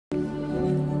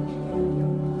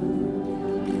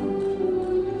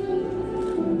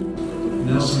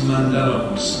Nelson Mandela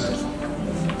once said,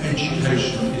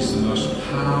 education is the most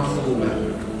powerful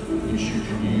weapon which you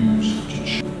can use to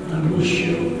change. And wish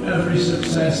you every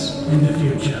success in the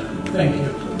future. Thank you.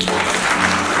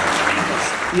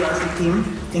 ERC team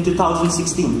in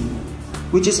 2016,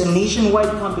 which is a nationwide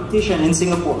competition in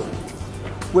Singapore,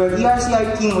 where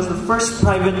ERCI team was the first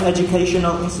private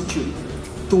educational institute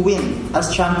to win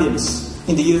as champions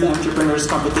in the Youth Entrepreneurs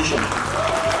Competition.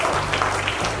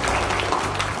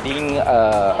 Being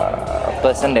a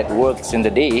person that works in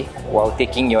the day while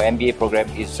taking your MBA program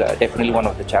is definitely one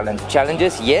of the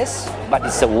challenges, yes, but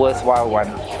it's a worthwhile one.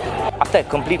 After I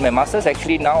complete my masters,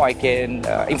 actually now I can,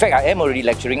 in fact I am already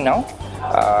lecturing now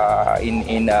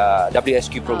in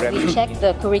WSQ program. We check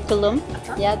the curriculum,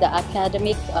 the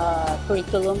academic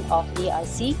curriculum of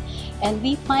ERC, and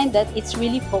we find that it's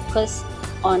really focused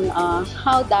on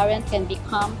how Darian can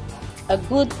become a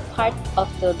good part of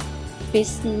the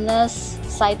business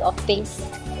side of things,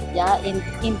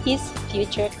 in his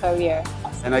future career.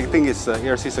 And I think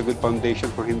ERC is a good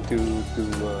foundation for him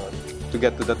to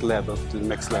get to that level, to the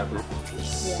next level.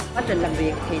 Quá trình làm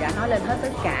việc thì đã nói lên hết tất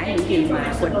cả những gì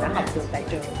mà Quỳnh đã học được tại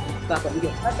trường và vận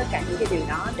dụng hết tất cả những cái điều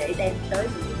đó để đem tới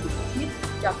những cái điều tốt nhất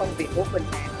cho công việc của Quỳnh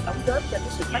Hằng, đóng góp cho cái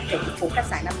sự phát triển của khách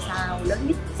sạn 5 sao lớn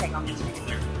nhất của Sài Gòn này.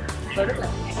 Tôi rất là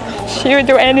She will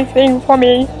do anything for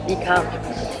me. Because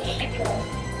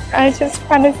I just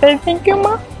want to say thank you,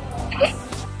 Mom.